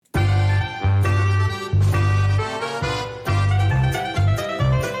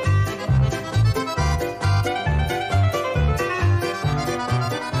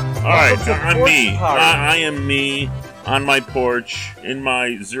Right, to I'm porch me. party. I am me on my porch in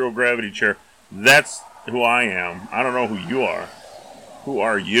my zero gravity chair. That's who I am. I don't know who you are. Who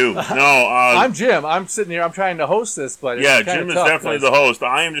are you? No, I'm Jim. I'm sitting here. I'm trying to host this, but it's yeah, kinda Jim is tough definitely 'cause the host.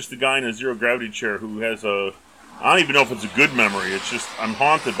 I am just the guy in a zero gravity chair who has a. I don't even know if it's a good memory. It's just I'm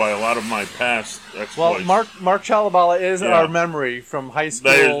haunted by a lot of my past exploits. Well, Mark Chalabala is Yeah. our memory from high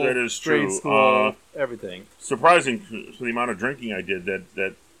school, That is grade true. school, everything. Surprising for the amount of drinking I did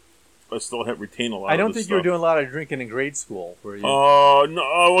that I still retain a lot. I don't of this think you were stuff. doing a lot of drinking in grade school, were you?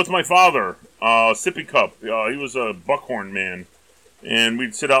 No, with my father, Sippy Cup. He was a Buckhorn man, and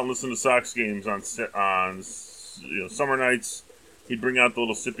we'd sit out and listen to Sox games on summer nights. He'd bring out the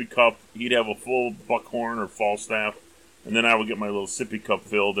little Sippy Cup. He'd have a full Buckhorn or Falstaff, and then I would get my little Sippy Cup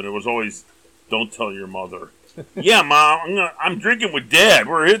filled, and it was always, "Don't tell your mother." Yeah, Mom, I'm drinking with Dad.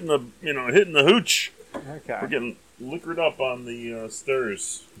 We're hitting the hooch. Okay. We're getting liquored up on the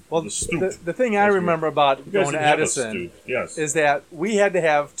stairs. Well, the stoop. the thing I remember about You guys going to didn't have a Edison stoop. Yes. is that we had to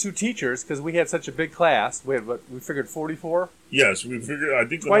have two teachers because we had such a big class. We had we figured 44, Yes, we figured. I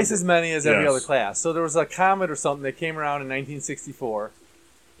think twice as many as every Yes. other class. So there was a comet or something that came around in 1964,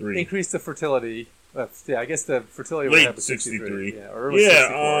 increased the fertility. I guess the fertility was Late 63. Yeah, or early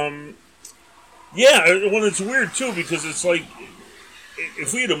 64. Yeah. Well, it's weird too because it's like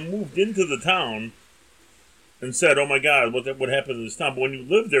if we had moved into the town and said, "Oh my God, what happened to this town?" But when you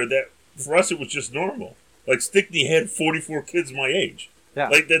lived there, that for us it was just normal. Like Stickney had 44 kids my age. Yeah.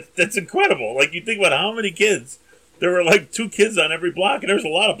 Like that's incredible. Like you think about how many kids. There were like 2 kids on every block, and there's a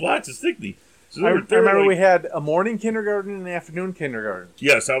lot of blocks in Stickney. So I remember we had a morning kindergarten and an afternoon kindergarten.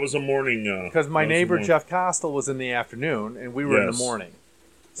 Yes, I was a morning. Because my neighbor Jeff Costel was in the afternoon, and we were in the morning.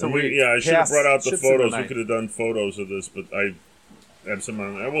 So I should have brought out the photos. We could have done photos of this, but I have some.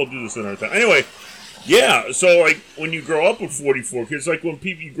 I will do this another time. Anyway, yeah. So like when you grow up with 44 kids, like when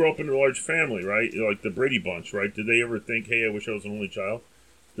you grow up in a large family, right? Like the Brady Bunch, right? Did they ever think, "Hey, I wish I was an only child"?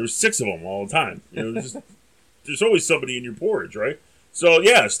 There's 6 of them all the time. There's always somebody in your porridge, right? So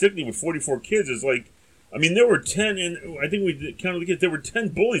yeah, Stickney with 44 kids is like, I mean, there were 10, and I think we counted the kids. There were 10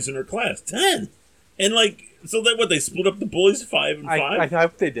 bullies in our class, 10, and like, so that they split up the bullies 5 and 5. I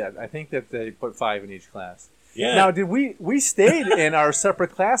hope they did. I think that they put 5 in each class. Yeah. Now, did we stayed in our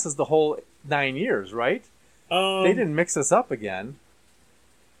separate classes the whole 9 years, right? They didn't mix us up again.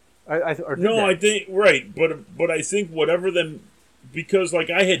 I think right, but I think whatever them. Because,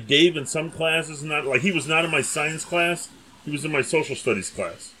 like, I had Dave in some classes, he was not in my science class. He was in my social studies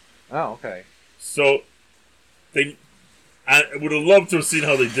class. Oh, okay. So, I would have loved to have seen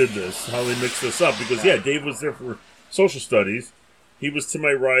how they did this, how they mixed this up. Because, Dave was there for social studies. He was to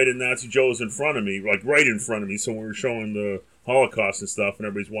my right, and Nazi Joe was in front of me, like, right in front of me. So, when we were showing the Holocaust and stuff, and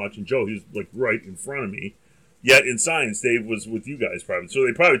everybody's watching Joe, he was, like, right in front of me. Yet, in science, Dave was with you guys, probably. So,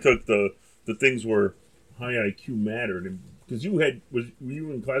 they probably took the things where high IQ mattered, and because were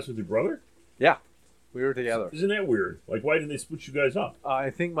you in class with your brother? Yeah, we were together. Isn't that weird? Like, why didn't they split you guys up? I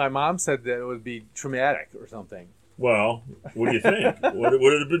think my mom said that it would be traumatic or something. Well, what do you think? Would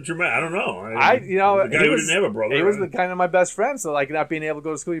it have been traumatic? I don't know. The guy who didn't have a brother. He was the kind of my best friend, so like not being able to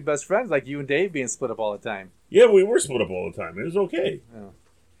go to school with your best friends, like you and Dave being split up all the time. Yeah, we were split up all the time. It was okay. Yeah.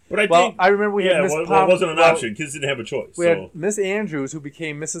 But I remember we had Miss it wasn't an option. Kids didn't have a choice. We had Miss Andrews, who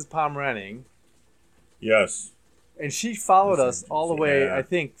became Mrs. Pomrenning. Yes. And she followed us all the way, I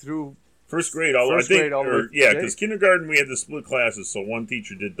think, through first grade. Because kindergarten we had to split classes, so one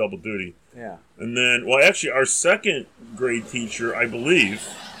teacher did double duty. Yeah. And then, actually, our second grade teacher, I believe,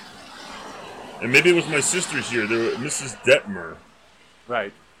 and maybe it was my sister's year, there was Mrs. Detmer.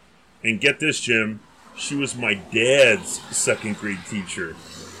 Right. And get this, Jim, she was my dad's second grade teacher.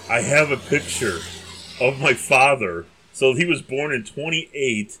 I have a picture of my father. So he was born in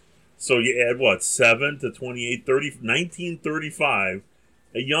 28. So you add 7 to 28, 1935.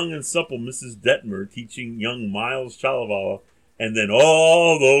 A young and supple Mrs. Detmer teaching young Miles Chalavala. And then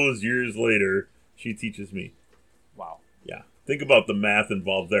all those years later, she teaches me. Wow. Yeah. Think about the math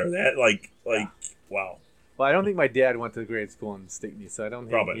involved there. That, wow. Well, I don't think my dad went to grade school in Stickney, so I don't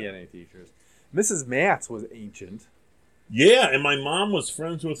think he had any teachers. Mrs. Matz was ancient. Yeah, and my mom was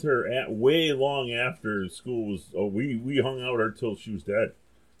friends with her way long after school was. We hung out with her till she was dead,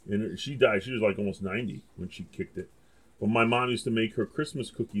 and she died. She was like almost 90 when she kicked it. But my mom used to make her Christmas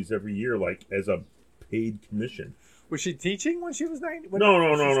cookies every year, like as a paid commission. Was she teaching when she was 90?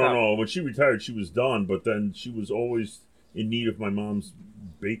 No. When she retired, she was done. But then she was always in need of my mom's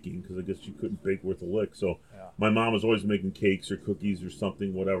baking because I guess she couldn't bake worth a lick. So my mom was always making cakes or cookies or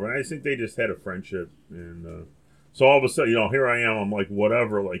something, whatever. And I think they just had a friendship and. So all of a sudden, here I am. I'm like,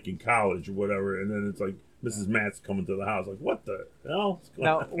 whatever, like in college or whatever. And then it's like Mrs. Matt's coming to the house. Like, what the hell?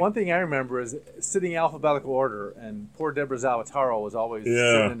 Now, one thing I remember is sitting in alphabetical order, and poor Deborah Zalvataro was always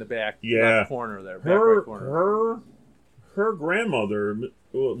sitting in the back left corner there. Right corner. Her grandmother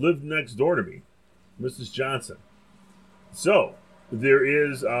lived next door to me, Mrs. Johnson. So there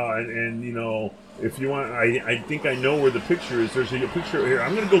is, if you want, I think I know where the picture is. There's a picture here.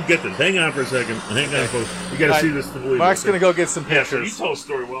 I'm going to go get this. Hang on for a second. Hang on, folks. You got to see this to believe it. Mark's going to go get some pictures. Yeah, so you tell a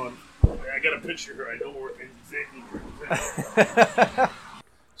story well. I got a picture here. I know where exactly.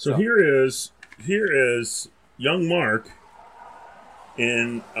 So here is young Mark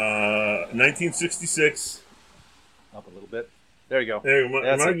in 1966. Up a little bit. There you go. There you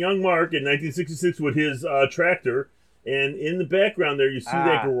go. Young Mark in 1966 with his tractor. And in the background there, you see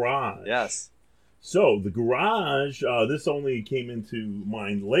that garage. Yes. So the garage, this only came into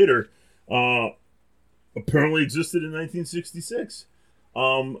mind later, apparently existed in 1966.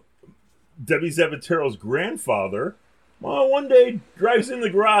 Debbie Zavataro's grandfather, one day drives in the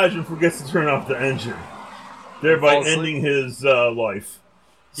garage and forgets to turn off the engine, thereby ending his life.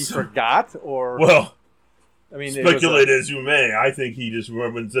 He forgot, or? Well, speculate as you may. I think he just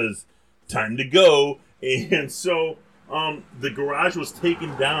remembers and says, time to go. And so the garage was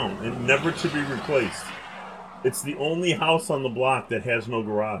taken down and never to be replaced. It's the only house on the block that has no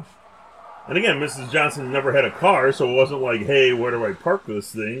garage. And again, Mrs. Johnson never had a car, so it wasn't like, hey, where do I park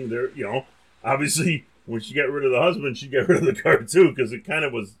this thing? There, obviously, when she got rid of the husband, she got rid of the car too, because it kind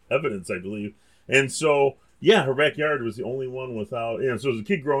of was evidence, I believe. And so, her backyard was the only one without. So as a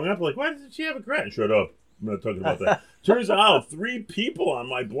kid growing up, like, why did she have a garage? Shut up. I'm not talking about that. Turns out 3 people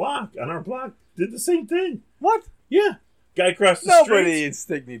on our block, did the same thing. What? Yeah. Guy across the street. Nobody in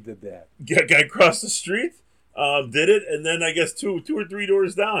Stickney did that. Guy across the street did it, and then I guess two or three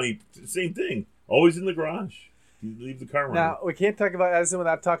doors down, same thing. Always in the garage. You leave the car running. Now, we can't talk about Edison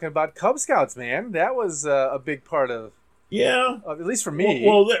without talking about Cub Scouts, man. That was a big part of... Yeah. At least for me.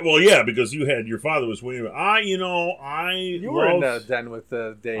 Well, yeah, because your father was waiting. You were in the den with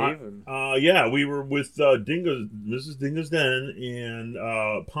Dave. We were with Mrs. Dinga's den, and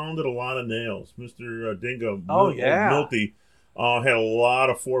pounded a lot of nails. Mr. Dinga, Milty, had a lot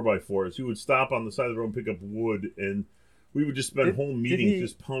of 4x4s. He would stop on the side of the road and pick up wood, and we would just spend whole meetings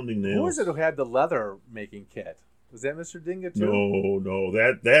just pounding nails. Who was it who had the leather making kit? Was that Mr. Dinga too? No,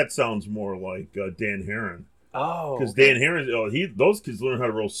 that sounds more like Dan Heron. Oh, because Dan Heron, those kids learn how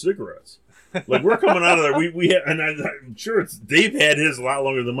to roll cigarettes. Like, we're coming out of there, we had, and I'm sure Dave had his a lot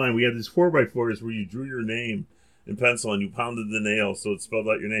longer than mine. We had these 4x4s where you drew your name in pencil and you pounded the nail so it spelled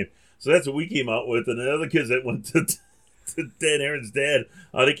out your name. So that's what we came out with, and the other kids that went to Dan Heron's dad,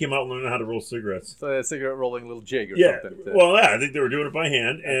 they came out and learned how to roll cigarettes. So a cigarette rolling little jig or something. Well, I think they were doing it by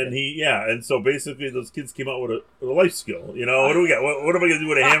hand, and and so basically those kids came out with a life skill. What do we got? What am I going to do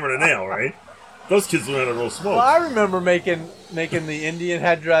with a hammer and a nail, right? Those kids learn how to roll smoke. Well, I remember making the Indian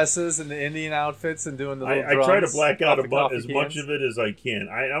headdresses and the Indian outfits and doing the little drums. I try to black out as much of it as I can.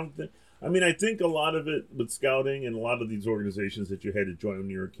 I think a lot of it with scouting and a lot of these organizations that you had to join when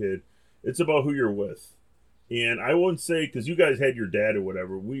you were a kid, it's about who you're with. And I wouldn't say, because you guys had your dad or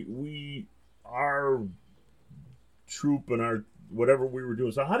whatever, our troop and our whatever we were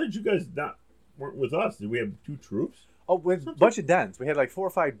doing. So how did you guys weren't with us? Did we have 2 troops? Oh, with a bunch of dens. We had like 4 or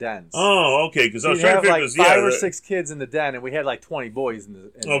 5 dens. Oh, okay. Because I was trying to figure this. 5 or 6 kids in the den, and we had like 20 boys in the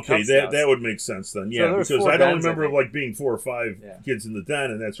okay, that would make sense then. Yeah, so because I don't remember like being 4 or 5 kids in the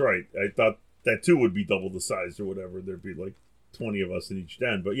den, and that's right. I thought that too would be double the size or whatever. There'd be like 20 of us in each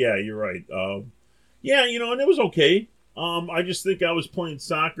den. But yeah, you're right. And it was okay. I just think I was playing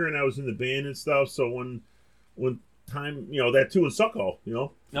soccer and I was in the band and stuff. So when time, that too in Succo,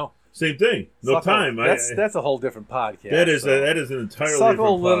 No. Same thing. No Succo, time. That's a whole different podcast. That is an entirely Succo,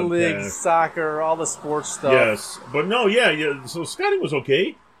 different Little podcast. League, soccer, all the sports stuff. Yes, but no, yeah. So scouting was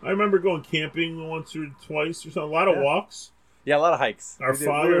okay. I remember going camping once or twice or something. A lot of walks. Yeah, a lot of hikes. Our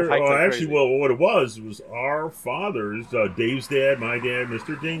father, what it was our fathers, Dave's dad, my dad,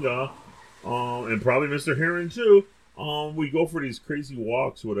 Mr. Dinga, and probably Mr. Heron too. We go for these crazy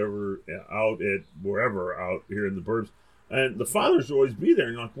walks, whatever, out at wherever out here in the burbs. And the fathers would always be there,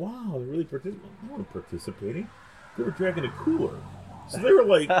 and you're like, wow, they're really participating. They weren't participating. They were dragging a cooler. So they were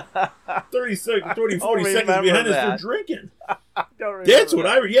like 40 seconds behind us. They're drinking. That's what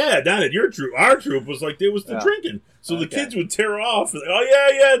not at your troop. Our troop was like, there was the drinking. So the kids would tear off. And,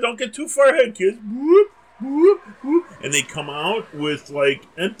 don't get too far ahead, kids. Whoop, whoop, whoop. And they come out with like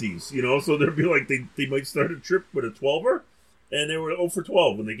empties, So there'd be like, they might start a trip with a 12er. And they were 0 for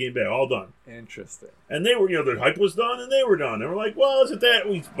 12 when they came back, all done. Interesting. And they were, their hype was done, and they were done. They were like, well, isn't that,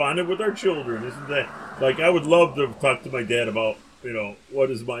 we bonded with our children, isn't that? Like, I would love to talk to my dad about, what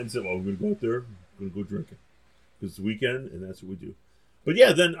his mindset. Well, we're going to go out there, we're going to go drinking. Because it's the weekend, and that's what we do. But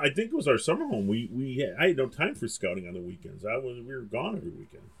yeah, then I think it was our summer home. I had no time for scouting on the weekends. We were gone every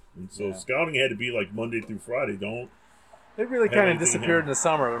weekend. And so scouting had to be like Monday through Friday. It really kind of disappeared in the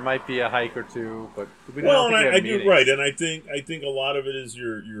summer. There might be a hike or two, but we don't think we have meetings. Right, and I think a lot of it is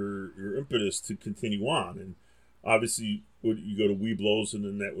your impetus to continue on, and obviously you go to Weeblos, and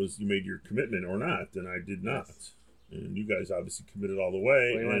then you made your commitment or not, and I did not, and you guys obviously committed all the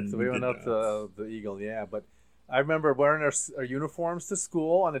way. We went up to the Eagle, but I remember wearing our uniforms to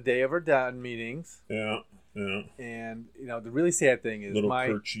school on the day of our DAN meetings. Yeah. Yeah. And the really sad thing is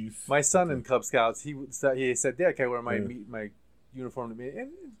my son in Cub Scouts, he said, "Dad, can I wear my uniform to meet?" And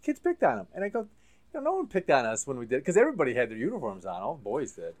kids picked on him, and I go, no one picked on us when we did, because everybody had their uniforms on. All the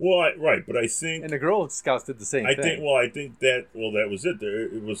boys did. Well, but I think, and the Girl Scouts did the same thing. I think that was it.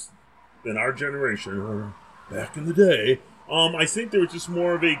 It was in our generation, or back in the day. I think there was just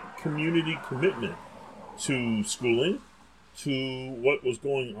more of a community commitment to schooling, to what was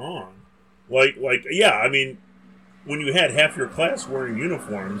going on. I mean, when you had half your class wearing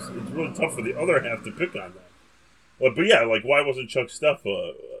uniforms, it's really tough for the other half to pick on that. But yeah, why wasn't Chuck Stuff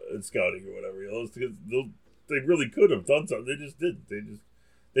in scouting or whatever? They really could have done something. They just didn't.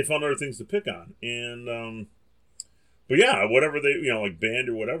 They found other things to pick on. And, but yeah, whatever like band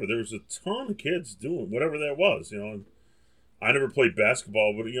or whatever, there was a ton of kids doing whatever that was, I never played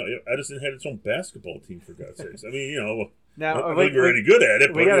basketball, but, Edison had its own basketball team, for God's sakes. I mean, now, I think we're really good at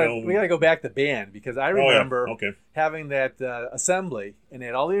it. We got to go back to band, because I remember having that assembly, and they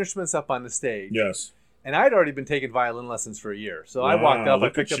had all the instruments up on the stage. Yes. And I'd already been taking violin lessons for a year. So I walked up, I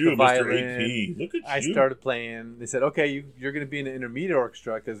picked up the violin. Look at you. I started playing. They said, okay, you're going to be in the intermediate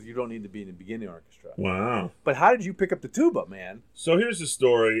orchestra because you don't need to be in the beginning orchestra. Wow. But how did you pick up the tuba, man? So here's the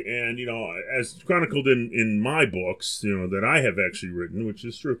story, and, as chronicled in my books, that I have actually written, which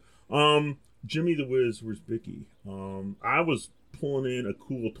is true. Jimmy the Whiz, where's Bicky? I was pulling in a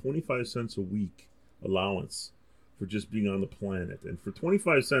cool 25 cents a week allowance for just being on the planet. And for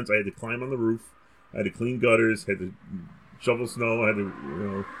 25 cents, I had to climb on the roof. I had to clean gutters, had to shovel snow, had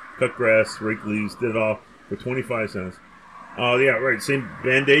to, cut grass, rake leaves, did it all for 25 cents. Same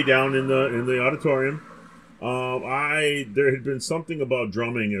band day down in the auditorium. There had been something about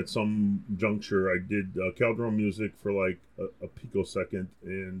drumming at some juncture. I did Caldron music for like a picosecond,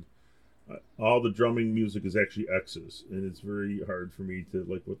 and all the drumming music is actually X's, and it's very hard for me to,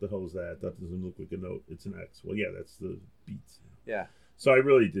 what the hell is that? That doesn't look like a note. It's an X. Well, yeah, that's the beats. Yeah. So I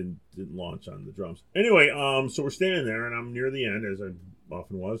really didn't launch on the drums. Anyway, so we're standing there, and I'm near the end, as I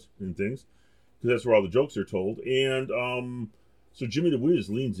often was in things, because that's where all the jokes are told. And so Jimmy the Whiz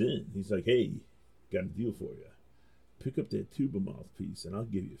leans in. He's like, "Hey, got a deal for you. Pick up that tuba mouthpiece, and I'll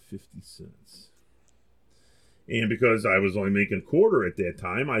give you 50 cents." And because I was only making a quarter at that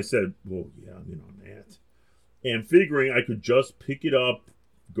time, I said, "Well, yeah, I'm in on that." And figuring I could just pick it up,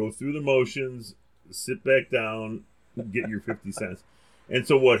 go through the motions, sit back down, get your 50 cents. And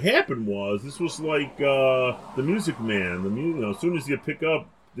so what happened was, this was like the Music Man. As soon as you pick up,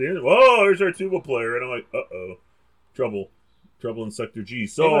 there's our tuba player. And I'm like, uh-oh, trouble in Sector G.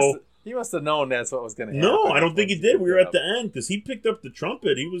 So he must have known that's what was going to happen. No, I don't think he did. We were at the end, because he picked up the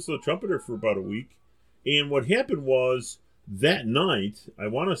trumpet. He was a trumpeter for about a week. And what happened was, that night, I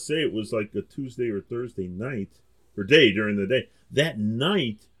want to say it was like a Tuesday or Thursday night, or day during the day. That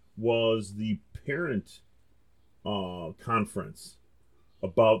night was the parent conference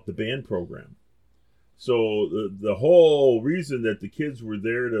about the band program. So the whole reason that the kids were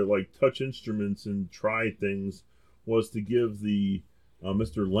there to touch instruments and try things was to give the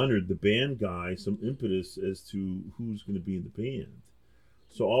Mr. Leonard, the band guy, some impetus as to who's going to be in the band.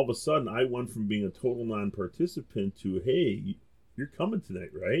 So all of a sudden, I went from being a total non-participant to, "Hey, you're coming tonight,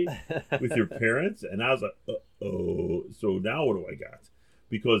 right? With your parents?" And I was like, uh-oh. So now what do I got?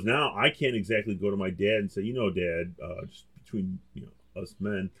 Because now I can't exactly go to my dad and say, Dad, just between us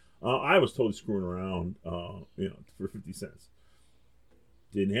men, I was totally screwing around, for 50 cents.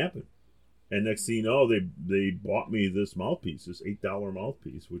 Didn't happen. And next thing you know, they bought me this mouthpiece, this $8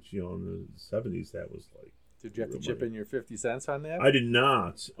 mouthpiece, which, in the 70s, that was like... Did you have to chip in your 50 cents on that? I did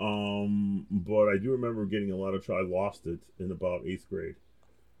not. But I do remember getting a lot of trouble. I lost it in about 8th grade.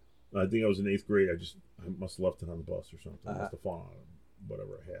 I think I was in 8th grade. I must have left it on the bus or something. I must have fallen on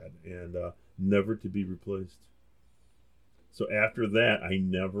whatever I had. And never to be replaced. So after that,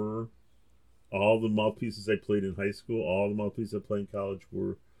 all the mouthpieces I played in high school, all the mouthpieces I played in college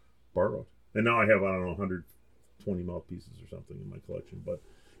were borrowed. And now I have, 100 20 mouthpieces or something in my collection. But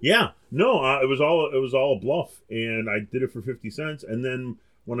yeah, no, it was all a bluff, and I did it for 50 cents. And then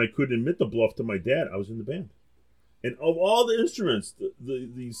when I couldn't admit the bluff to my dad, I was in the band. And of all the instruments,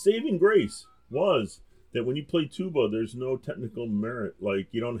 the saving grace was that when you play tuba, there's no technical merit. Like,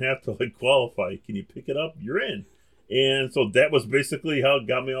 you don't have to qualify. Can you pick it up? You're in. And so that was basically how it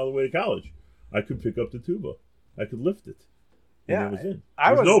got me all the way to college. I could pick up the tuba. I could lift it. And I was in.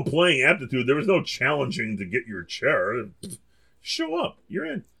 There was no playing aptitude. There was no challenging to get your chair. Show up. You're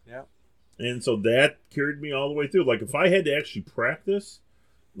in. Yeah. And so that carried me all the way through. Like, if I had to actually practice,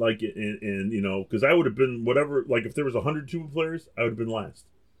 because I would have been whatever, if there was 100 tuba players, I would have been last.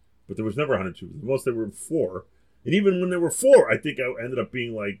 But there was never 100 tuba. Most there were 4. And even when there were 4, I think I ended up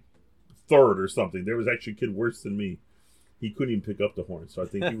being third or something. There was actually a kid worse than me. He couldn't even pick up the horn. So I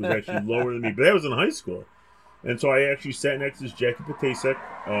think he was actually lower than me. But that was in high school. And so I actually sat next to this Jackie Patasek,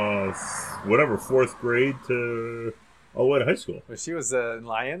 4th grade to all the way to high school. But she was in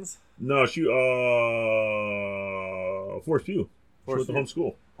Lions? No, she, Forest View. She went to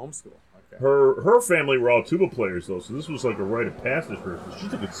homeschool. Homeschool, okay. Her family were all tuba players, though, so this was like a rite of passage for her. She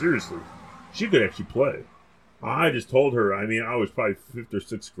took it seriously. She could actually play. I just told her, I was probably 5th or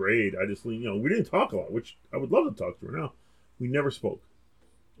 6th grade. I just, we didn't talk a lot, which I would love to talk to her now. We never spoke.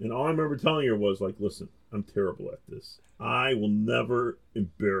 And all I remember telling her was, listen, I'm terrible at this. I will never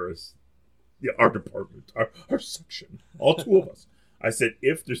embarrass our department, our section, all 2 of us. I said,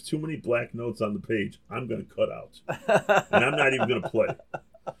 if there's too many black notes on the page, I'm going to cut out. And I'm not even going to play.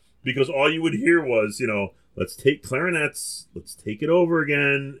 Because all you would hear was, let's take clarinets, let's take it over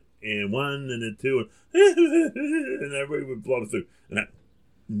again, and 1 and then 2, and everybody would blow through. And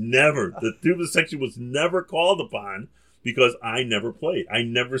the tuba section was never called upon because I never played. I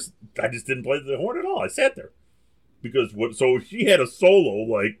just didn't play the horn at all. I sat there. So she had a solo,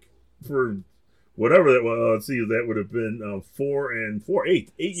 for whatever that was. Let's see, that would have been 4 and 4,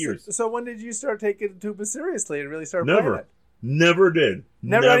 8 years. So when did you start taking tuba seriously and really start playing it? Never did.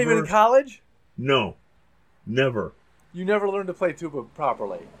 Never, not even in college? No, never. You never learned to play tuba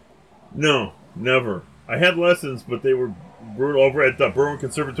properly? No, never. I had lessons, but they were brutal. Over at the Berwyn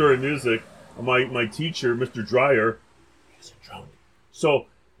Conservatory of Music, my teacher, Mr. Dreyer, he's a drunk. So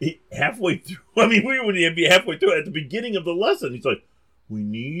halfway through, we would be halfway through. At the beginning of the lesson, he's like, we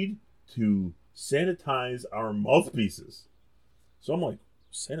need to sanitize our mouthpieces. So I'm like,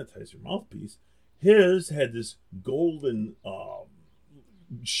 sanitize your mouthpiece? His had this golden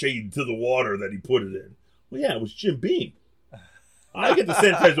shade to the water that he put it in. Well, yeah, it was Jim Beam. I get to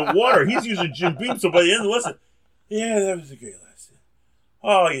sanitize the water. He's using Jim Beam. So by the end of the lesson, yeah, that was a great lesson.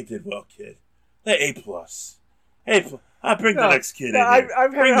 Oh, you did well, kid. A+. I'll bring the next kid in here.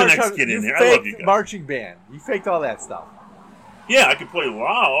 Bring the next kid in here. I love you guys. Marching band. You faked all that stuff. Yeah, I could play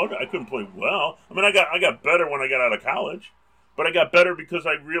loud. I couldn't play well. I got better when I got out of college. But I got better because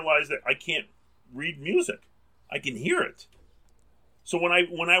I realized that I can't read music. I can hear it. So when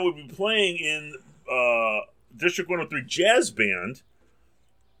I would be playing in District 103 Jazz Band,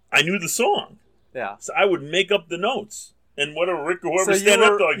 I knew the song. Yeah. So I would make up the notes. And whoever stand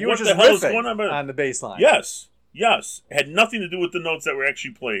up there, what the hell is going on the bass line? Yes. It had nothing to do with the notes that were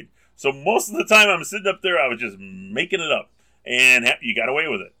actually played. So most of the time I'm sitting up there, I was just making it up. And you got away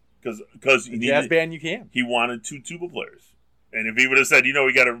with it. Because jazz band, you can. He wanted 2 tuba players. And if he would have said,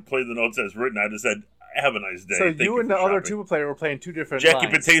 we got to play the notes as written, I'd have said, have a nice day. So you and the other tuba player were playing 2 different Jackie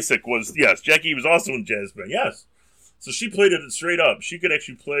lines. Patasek was, yes. Jackie was also in jazz band, yes. So she played it straight up. She could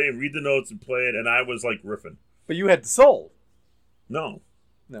actually play and read the notes and play it, and I was riffing. But you had soul. No,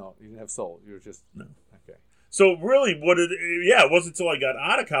 you didn't have soul. You were just... No. Okay. So really, it wasn't until I got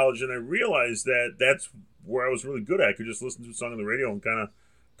out of college and I realized that that's where I was really good at. I could just listen to a song on the radio and kind of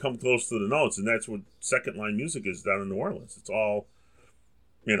come close to the notes, and that's what second line music is down in New Orleans. It's all,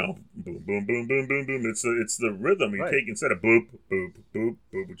 boom, boom, boom, boom, boom, boom. It's the rhythm. You take, instead of boop, boop, boop,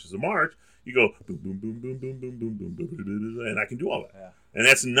 boop, which is a march, you go boom, boom, boom, boom, boom, boom, boom, boom, boom, and I can do all that. Yeah. And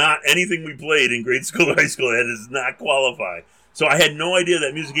that's not anything we played in grade school or high school. That does not qualify. So I had no idea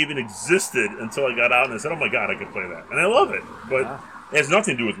that music even existed until I got out and I said, oh my God, I could play that. And I love it. But it has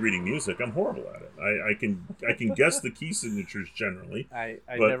nothing to do with reading music. I'm horrible at it. I can guess the key signatures generally. I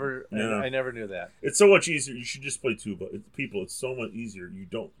never knew that. It's so much easier. You should just play tuba. It's so much easier.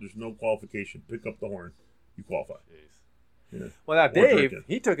 There's no qualification. Pick up the horn. You qualify. Yeah. Well, now Dave,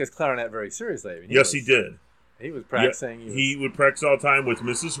 he took his clarinet very seriously. He did. He was practicing. Yeah, he would practice all the time with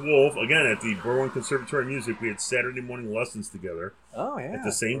Mrs. Wolf. Again, at the Berwyn Conservatory of Music, we had Saturday morning lessons together. Oh, yeah. At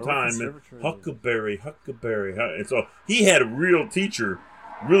the same time. And Huckleberry. And so he had a real teacher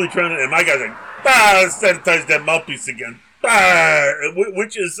really trying to... And my guy's like, let's sanitize that mouthpiece again.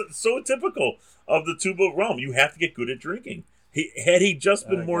 which is so typical of the two-boat realm. You have to get good at drinking. Had he just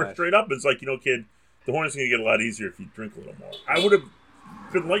been more straight up, it's like, kid, the Hornets are going to get a lot easier if you drink a little more. I would have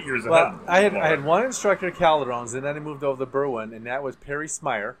been light years ahead. I had one instructor at Calderon's, and then I moved over to Berwyn, and that was Perry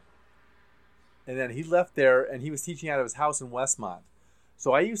Smyer. And then he left there, and he was teaching out of his house in Westmont.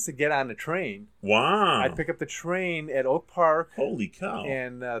 So I used to get on the train. Wow. I'd pick up the train at Oak Park. Holy cow.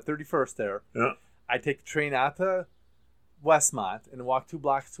 And 31st there. Yeah. I'd take the train out to Westmont and walk 2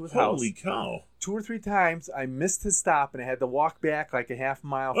 blocks to his house. Holy cow. 2 or 3 times I missed his stop, and I had to walk back like a half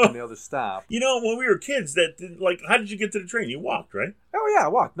mile from the other stop. When we were kids, how did you get to the train? You walked, right? Oh, yeah, I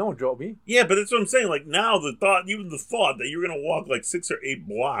walked. No one drove me. Yeah, but that's what I'm saying. Like, now the thought that you're going to walk like 6 or 8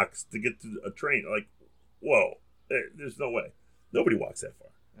 blocks to get to a train, like, whoa, there's no way. Nobody walks that far.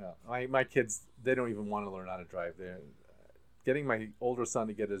 Yeah, my kids, they don't even want to learn how to drive. Getting my older son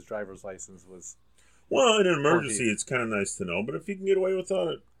to get his driver's license was... Well, in an emergency, it's kind of nice to know. But if you can get away without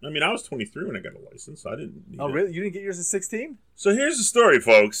it... I mean, I was 23 when I got a license. I didn't need it. Oh, really? You didn't get yours at 16? So here's the story,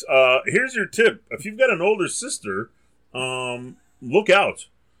 folks. Here's your tip. If you've got an older sister, look out.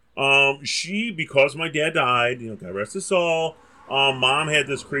 Because my dad died, God rest his soul, Mom had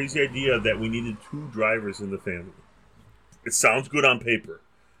this crazy idea that we needed 2 drivers in the family. It sounds good on paper.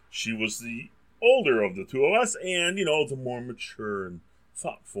 She was the older of the 2 of us and, the more mature and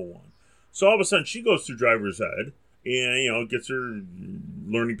thoughtful one. So all of a sudden, she goes through driver's ed and, gets her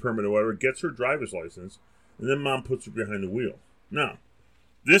learning permit or whatever, gets her driver's license, and then Mom puts her behind the wheel. Now,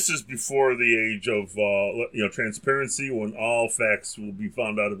 this is before the age of, transparency, when all facts will be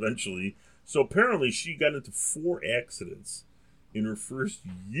found out eventually. So apparently, she got into 4 accidents in her first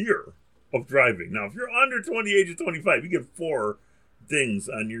year of driving. Now, if you're under the age of 25, you get 4 things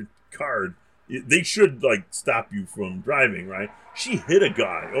on your card. They should, stop you from driving, right? She hit a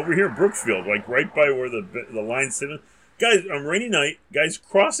guy over here in Brookfield, right by where the line's sitting. Guys, on rainy night, guys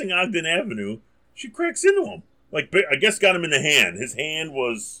crossing Ogden Avenue, she cracks into him. I guess got him in the hand. His hand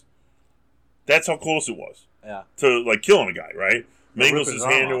was... That's how close it was. Yeah. To, killing a guy, right? Mangles his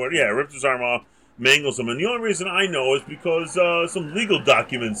hand or whatever. Yeah, ripped his arm off. Mangles him. And the only reason I know is because some legal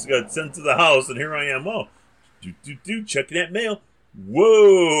documents got sent to the house, and here I am. Oh, checking that mail.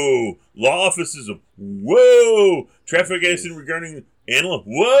 Whoa! Law offices. Whoa! Traffic accident regarding animal.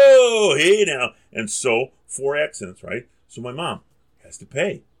 Whoa! Hey now. And so 4 accidents, right? So my mom has to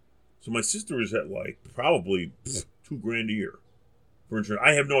pay. So my sister is at probably $2,000 a year for insurance.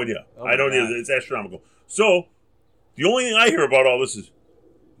 I have no idea. I don't know. It's astronomical. So the only thing I hear about all this is,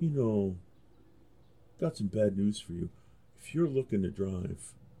 got some bad news for you. If you're looking to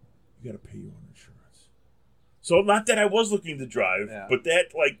drive, you got to pay your own insurance. So not that I was looking to drive, but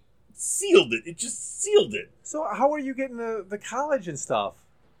that sealed it. It just sealed it. So how are you getting the college and stuff?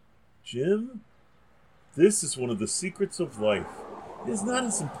 Jim, this is one of the secrets of life. It is not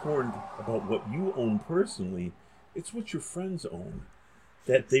as important about what you own personally. It's what your friends own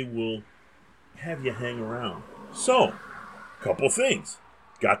that they will have you hang around. So, couple things.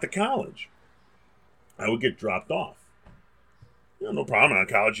 Got to college. I would get dropped off. No problem. On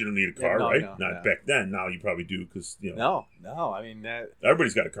college, you don't need a car, right? Not back then. Now you probably do because, No. I mean,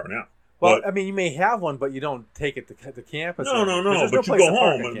 everybody's got a car now. Well, you may have one, but you don't take it to the campus. No. But you go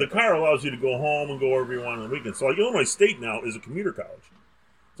home. And the car allows you to go home and go wherever you want on the weekend. So, Illinois State now is a commuter college.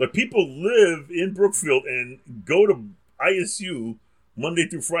 So, people live in Brookfield and go to ISU Monday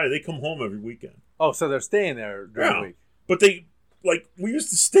through Friday. They come home every weekend. Oh, so they're staying there during the week. But they, we used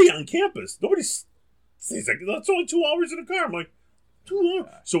to stay on campus. Nobody stays that's only 2 hours in a car. I'm like, too long.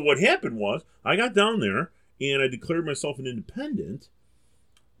 So what happened was I got down there and I declared myself an independent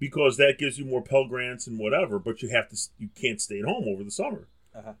because that gives you more Pell Grants and whatever, but you can't stay at home over the summer.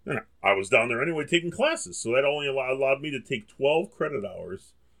 Uh-huh. And I was down there anyway taking classes, so that only allowed me to take 12 credit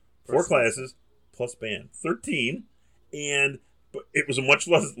hours, 4 classes plus band, 13, but it was a much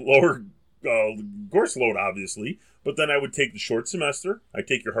lower course load, obviously. But then I would take the short semester. I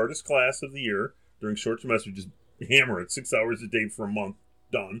take your hardest class of the year during short semester, just hammer it 6 hours a day for a month,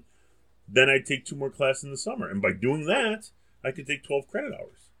 done. Then I'd take 2 more classes in the summer. And by doing that, I could take 12 credit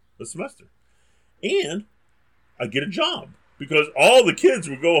hours a semester. And I'd get a job. Because all the kids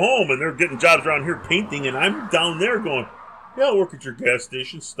would go home and they're getting jobs around here painting, and I'm down there going, yeah, I'll work at your gas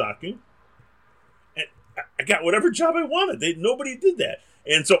station stocking. And I got whatever job I wanted. Nobody did that.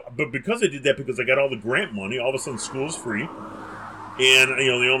 And so, but because I did that, because I got all the grant money, all of a sudden school's free. And, the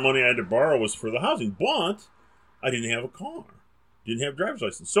only money I had to borrow was for the housing. But I didn't have a car. Didn't have a driver's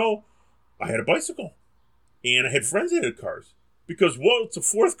license. So I had a bicycle. And I had friends that had cars. Because what's a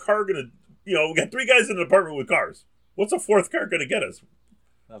 4th car going to, we got 3 guys in an apartment with cars. What's a 4th car going to get us?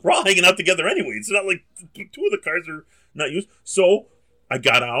 We're all hanging out together anyway. It's not like two of the cars are not used. So I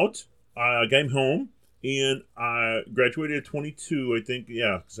got out, I came home, and I graduated at 22, I think.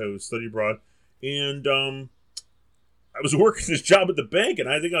 Yeah, because I was studying abroad. And I was working this job at the bank, and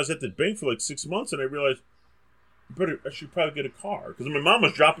I think I was at the bank for like 6 months, and I realized I should probably get a car. Because my mom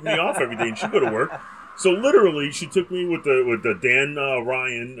was dropping me off every day, and she'd go to work. So literally, she took me with the Dan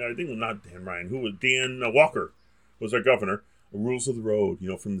Ryan, I think not Dan Ryan, who was Dan Walker was our governor. Rules of the Road,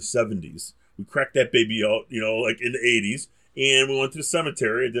 from the 70s. We cracked that baby out, like in the 80s, and we went to the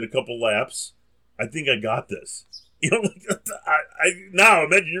cemetery. I did a couple laps. I think I got this. Now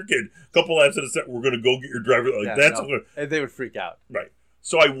imagine your kid, a couple laps at a set. We're gonna go get your driver. And they would freak out. Right.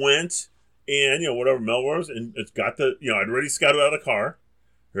 So I went, and whatever Melrose, and it's got I'd already scouted out a car.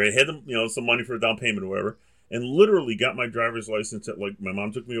 Right, had some money for a down payment or whatever, and literally got my driver's license at my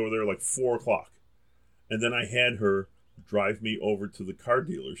mom took me over there like 4:00, and then I had her drive me over to the car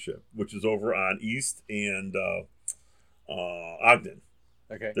dealership, which is over on East and Ogden.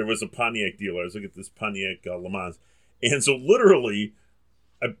 Okay. There was a Pontiac dealer. I was looking at this Pontiac Le Mans. And so literally,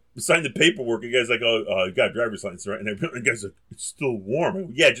 I signed the paperwork. The guy's like, oh, you got a driver's license, right? And the guy's like, it's still warm. I go,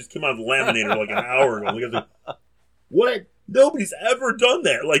 yeah, it just came out of the laminator like an hour ago. And the guy's like, what? Nobody's ever done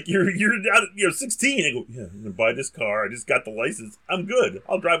that. Like, you're 16. I go, yeah, I'm going to buy this car. I just got the license. I'm good.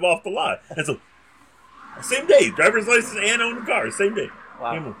 I'll drive off the lot. And so, same day, driver's license and own the car, same day.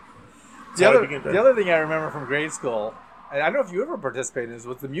 Wow. The other thing I remember from grade school, and I don't know if you ever participated in this,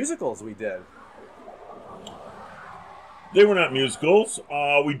 was the musicals we did. They were not musicals.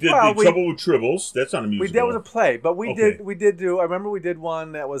 We did Trouble with Tribbles. That's not a musical. That was a play, but we did do. I remember we did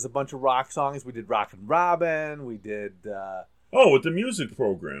one that was a bunch of rock songs. We did Rock and Robin. We did. With the music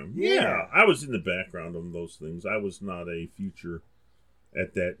program. Yeah, I was in the background of those things. I was not a feature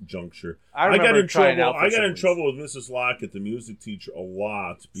at that juncture. I got in trouble with Mrs. Lockett, the music teacher, a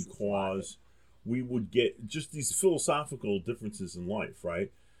lot because we would get just these philosophical differences in life,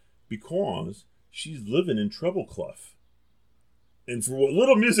 right? Because she's living in treble clef. And for what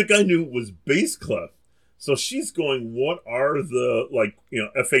little music I knew was bass clef. So she's going, what are the,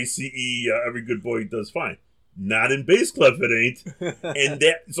 FACE, every good boy does fine. Not in bass clef, it ain't. And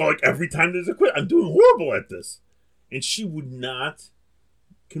so every time there's a quiz, I'm doing horrible at this. And she would not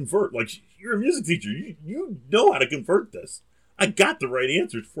convert. You're a music teacher. You know how to convert this. I got the right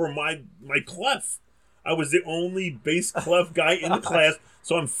answers for my clef. I was the only bass clef guy in the class,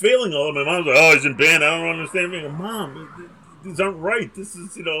 so I'm failing all of them. My mom's like, oh, he's in band. I don't understand. I'm like, Mom, these aren't right. This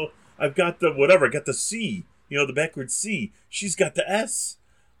is, I've got the whatever. I got the C, the backward C. She's got the S.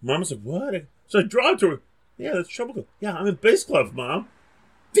 Mom's like, what? So I draw it to her. Yeah, that's trouble. Yeah, I'm in bass clef, Mom.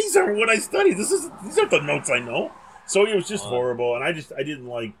 These aren't what I studied. These aren't the notes I know. So it was just horrible, and I didn't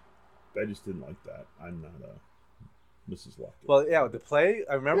like that. I'm not a Mrs. Lockett. Well, yeah, the play.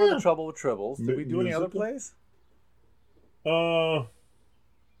 I remember the Trouble with Tribbles. Did we do any other plays? I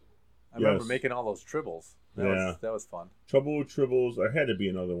remember making all those tribbles. That was fun. Trouble with Tribbles. There had to be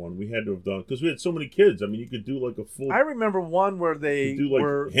another one. We had to have done because we had so many kids. I mean, you could do like a full. I remember one where they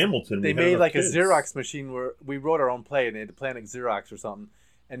were Hamilton. They made like kids. A Xerox machine where we wrote our own play and they had to play like Xerox or something.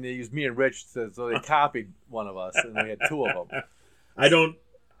 And they used me and Rich, so they copied one of us, and we had two of them. I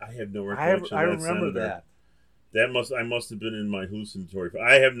have no recollection. I remember that. I must have been in my hallucinatory.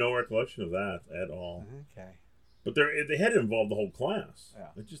 I have no recollection of that at all. Okay. But they had to involve the whole class. Yeah.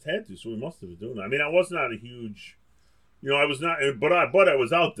 It just had to, so we must have been doing that. I mean, I was not a huge, I was not, but I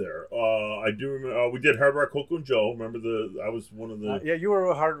was out there. I do remember we did Hard Rock Coco and Joe. Remember I was one of the. Yeah, you were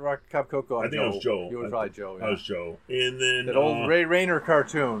a Hard Rock Cop Coco. I think I was Joe. You were probably Joe. Yeah. I was Joe, and then that old Ray Rayner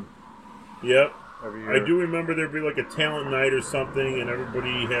cartoon. Yep. I do remember there'd be like a talent night or something, and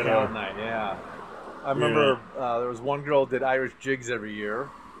everybody had talent night. Yeah. I remember there was one girl that did Irish jigs every year.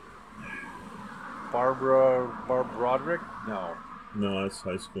 Barb Broderick? No, that's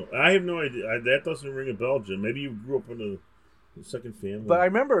high school. I have no idea. That doesn't ring a bell, Jim. Maybe you grew up in a second family. But I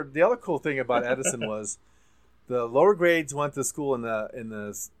remember the other cool thing about Edison was the lower grades went to school in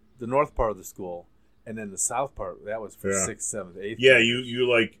the north part of the school, and then the south part that was for 6th, 7th, 8th. Yeah, you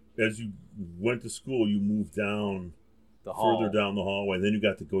like as you went to school, you moved down. Further down the hallway, then you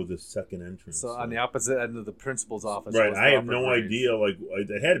got to go to the second entrance. So on the opposite end of the principal's office. Right, I have no idea.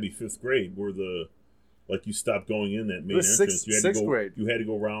 It had to be 5th grade where you stopped going in that main entrance. Sixth grade. You had to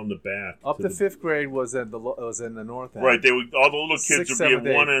go around the back. Up to 5th grade was in the north end. Right, all the little kids would be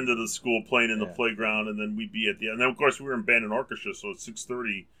at one end of the school playing in the playground, and then we'd be at the end. And then of course we were in band and orchestra, so at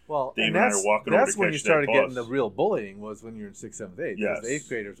 6:30. Well, Dave and I are walking over to catch that bus. That's when you started getting the real bullying was when you were in 6th, 7th, 8th. Yes. The 8th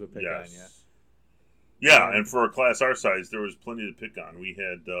graders would pick on you. Yeah, and for a class our size, there was plenty to pick on. We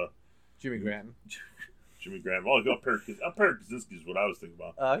had Jimmy Granton. Jimmy Graham. Oh, Perry Kaczynski is what I was thinking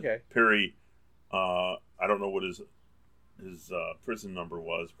about. Okay. Perry, I don't know what his prison number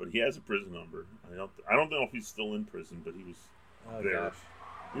was, but he has a prison number. I don't know if he's still in prison, but he was there. Gosh.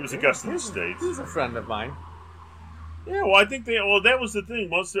 He was a guest in the States. He's a friend of mine. Yeah, well, I think that was the thing.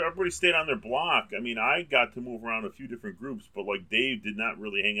 Once everybody stayed on their block, I mean, I got to move around a few different groups, but like Dave did not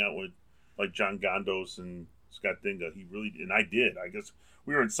really hang out with like John Gondos and Scott Dinga. He really, and I did. I guess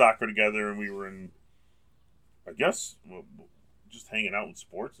we were in soccer together, and we were in, I guess, just hanging out with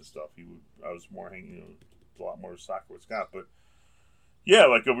sports and stuff. I was more hanging, a lot more soccer with Scott, but yeah,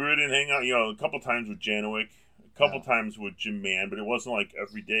 like we really didn't hang out, a couple times with Janowick, a couple times with Jim Mann, but it wasn't like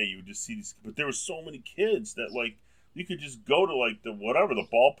every day. You would just see these, but there were so many kids that like you could just go to like the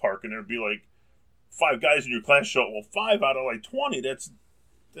ballpark, and there'd be like 5 guys in your class show. Well, 5 out of like 20, that's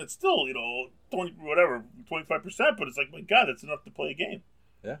still 20 whatever 25%, but it's like, my God, that's enough to play a game.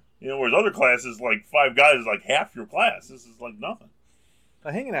 Yeah. Whereas other classes, like 5 guys is like half your class. This is like nothing.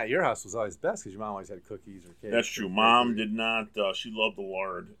 Hanging out at your house was always best because your mom always had cookies or cake. That's true. Mom did not. She loved the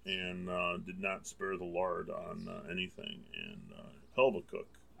lard and did not spare the lard on anything. And hell of a cook.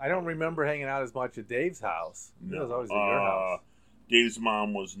 I don't remember hanging out as much at Dave's house. No. It was always at your house. Dave's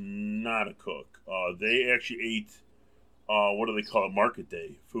mom was not a cook. They actually ate, what do they call it, market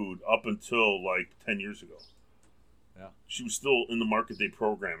day food up until like 10 years ago. Yeah. She was still in the market day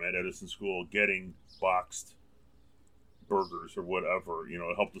program at Edison School getting boxed burgers or whatever,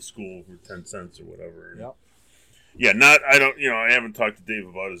 help the school for 10 cents or whatever. Yep. Yeah, I haven't talked to Dave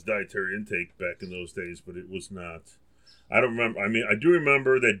about his dietary intake back in those days, but it was not, I don't remember. I mean, I do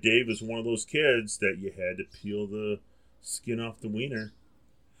remember that Dave was one of those kids that you had to peel the skin off the wiener.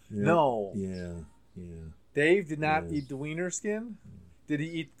 Yeah. No. Yeah. Dave did not eat the wiener skin? Did he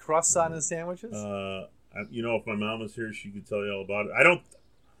eat crusts on his sandwiches? If my mom was here, she could tell you all about it.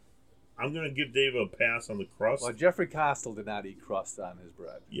 I'm going to give Dave a pass on the crust. Well, Jeffrey Costel did not eat crust on his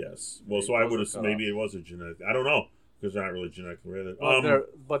bread. Yes. Well, so I would have, maybe it was a genetic. I don't know, because they're not really genetically related.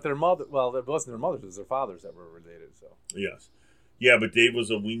 But their mother, well, it wasn't their mothers, it was their fathers that were related. So. Yes. Yeah, but Dave was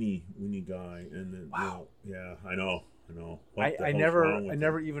a weenie guy. And then, wow. Yeah, I know. I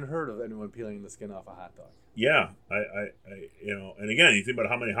never even heard of anyone peeling the skin off a hot dog. Yeah. And again, you think about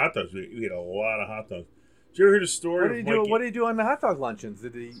how many hot dogs we ate a lot of hot dogs. Did you ever hear the story? What did he do on the hot dog luncheons?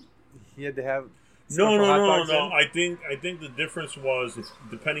 Did he had to have no. I think the difference was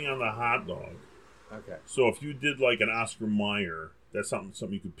depending on the hot dog. Okay. So if you did like an Oscar Mayer, that's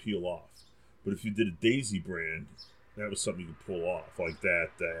something you could peel off. But if you did a Daisy brand, that was something you could pull off, like that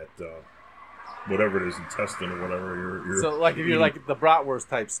whatever it is, intestine or whatever. You're so like if you're like the bratwurst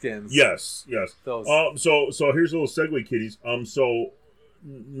type skins. Yes. Those. So here's a little segue, kiddies. So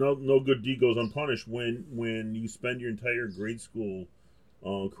no good deed goes unpunished when you spend your entire grade school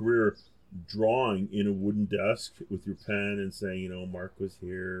career drawing in a wooden desk with your pen and saying, Mark was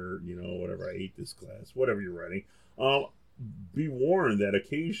here, whatever, I ate this class, whatever you're writing. Be warned that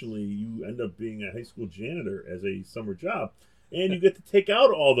occasionally you end up being a high school janitor as a summer job, and you get to take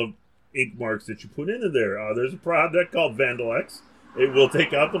out all the ink marks that you put into there. There's a product called Vandalex. It will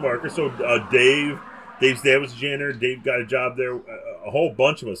take out the marker. So Dave's dad was a janitor. Dave got a job there. A whole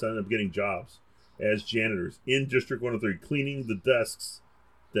bunch of us ended up getting jobs as janitors in District 103, cleaning the desks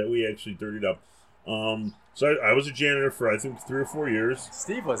that we actually dirtied up. So I was a janitor for, I think, 3 or 4 years.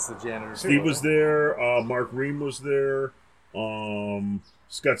 Steve was the janitor, too. Steve was there. Mark Ream was there.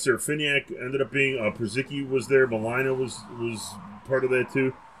 Scott Serafiniak ended up being, Przicki was there. Melina was part of that,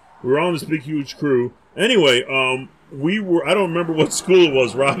 too. We were all in this big, huge crew. Anyway, I don't remember what school it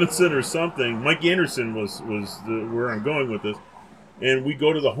was, Robinson or something. Mike Anderson was where I'm going with this. And we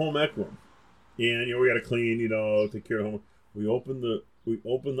go to the home ec room. And, we got to clean, take care of home. We open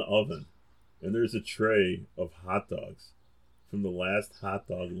the oven, and there's a tray of hot dogs from the last hot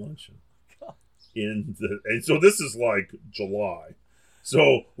dog luncheon. And so this is like July.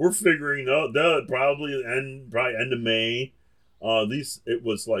 So we're figuring out that probably end of May. It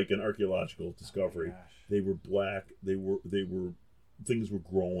was like an archaeological discovery. Oh, they were black. They were things were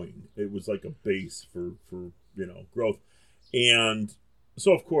growing. It was like a base for growth. And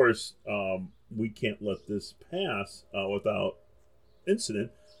so of course we can't let this pass without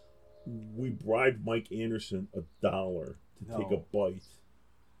incident. We bribed Mike Anderson $1 to take a bite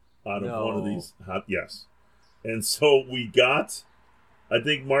out of one of these yes. And so we got, I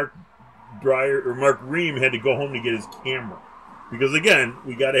think Mark Ream had to go home to get his camera. Because again,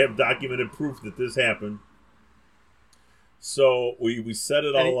 we got to have documented proof that this happened. So we set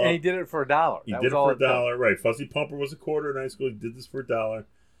it all up. And he did it for $1. He did it for $1, right? Fuzzy Pumper was a quarter in high school. He did this for $1.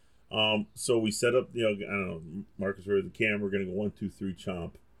 So we set up, I don't know, Marcus ready the camera. We're going to go 1, 2, 3,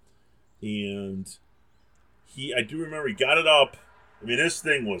 chomp. And I do remember he got it up. I mean, this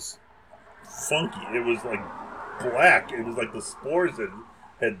thing was funky. It was like black. It was like the spores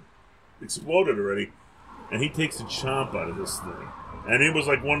had exploded already. And he takes a chomp out of this thing. And it was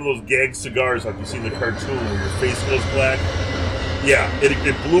like one of those gag cigars like you see in the cartoon where your face goes black. Yeah,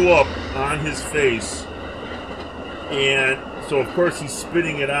 it blew up on his face. And so, of course, he's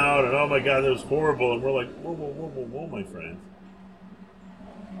spitting it out. And, oh, my God, that was horrible. And we're like, whoa, my friend.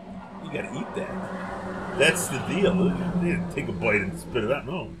 You got to eat that. That's the deal. You didn't take a bite and spit it out.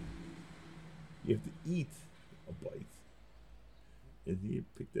 No. You have to eat a bite. And he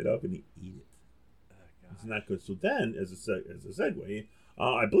picked it up and he ate it. It's not good. So then, as a segue,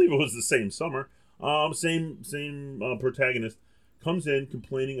 I believe it was the same summer. Same protagonist comes in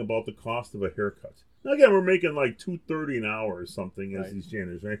complaining about the cost of a haircut. Now again, we're making like $2.30 an hour or something as these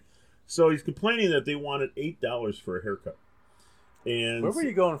janitors, right? So he's complaining that they wanted $8 for a haircut. And where were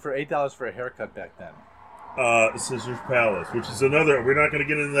you going for $8 for a haircut back then? Scissors Palace, which is another. We're not going to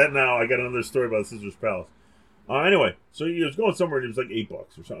get into that now. I got another story about Scissors Palace. Anyway, so he was going somewhere and it was like $8 or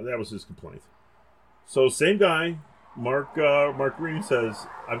something. That was his complaint. So same guy, Mark Green says,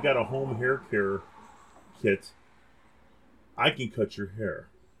 I've got a home hair care kit. I can cut your hair.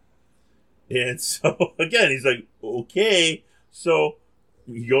 And so, again, he's like, okay. So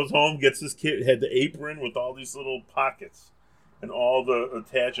he goes home, gets his kit, had the apron with all these little pockets and all the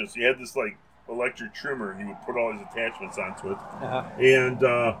attachments. He had this, like, electric trimmer, and he would put all his attachments onto it. Uh-huh. And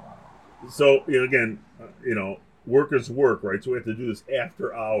so, again, work is work, right? So we have to do this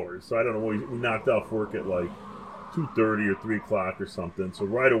after hours. So I don't know, we knocked off work at like 2:30 or 3 o'clock or something. So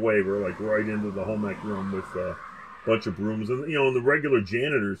right away, we're like right into the home ec room with a bunch of brooms. And, and the regular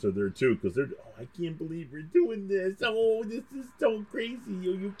janitors are there too because they're, I can't believe we're doing this. Oh, this is so crazy.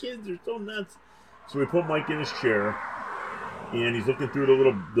 You kids are so nuts. So we put Mike in his chair and he's looking through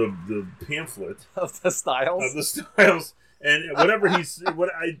the pamphlet. Of the styles? And whatever I think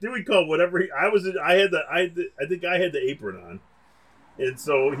I had the apron on. And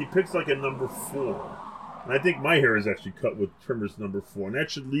so he picks like a number 4. And I think my hair is actually cut with trimmers number 4. And that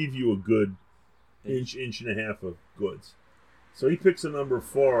should leave you a good inch and a half of goods. So he picks a number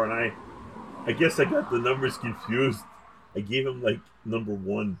 4 and I guess I got the numbers confused. I gave him like number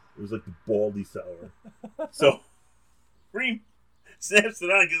 1. It was like the Baldy Sour. So Reem snaps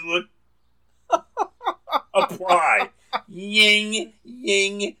it on and gives a look. Apply. Ying,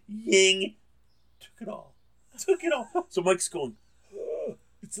 ying, ying. Took it all. So Mike's going, oh,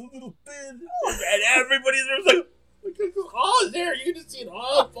 it's a little thin. And everybody in there was like, oh, it's there. You can just see it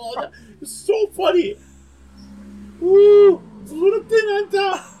all fall down. It's so funny. Ooh, it's a little thin on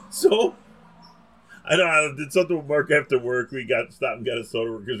top. So, I did something with Mark after work. We stopped and got a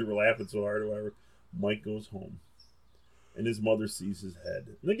soda because we were laughing so hard or whatever. Mike goes home. And his mother sees his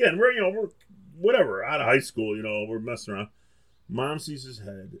head. And again, we're whatever, out of high school, we're messing around. Mom sees his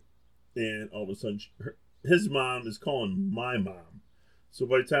head, and all of a sudden, his mom is calling my mom. So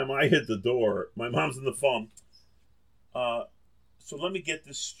by the time I hit the door, my mom's on the phone. So let me get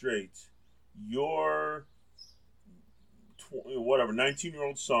this straight. Your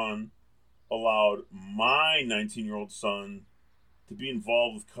 19-year-old son allowed my 19-year-old son to be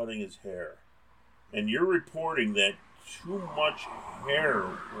involved with cutting his hair. And you're reporting that too much hair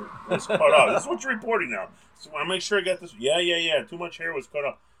was cut off. This is what you're reporting now. So I want to make sure I got this. Yeah. Too much hair was cut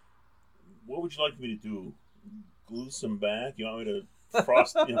off. What would you like me to do? Glue some back? You want me to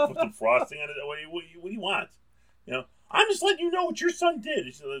frost? Put some frosting on it? What do you want? I'm just letting you know what your son did.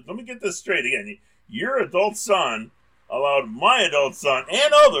 Let me get this straight again. Your adult son allowed my adult son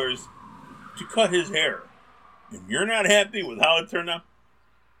and others to cut his hair, and you're not happy with how it turned out.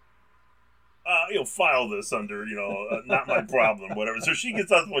 File this under, not my problem, whatever. So she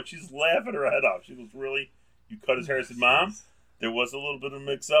gets out what she's laughing her head off. She goes, really? You cut his hair? I said, Mom, there was a little bit of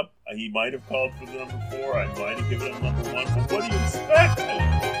mix up. He might have called for the number 4. I might have given him number 1. But what do you expect?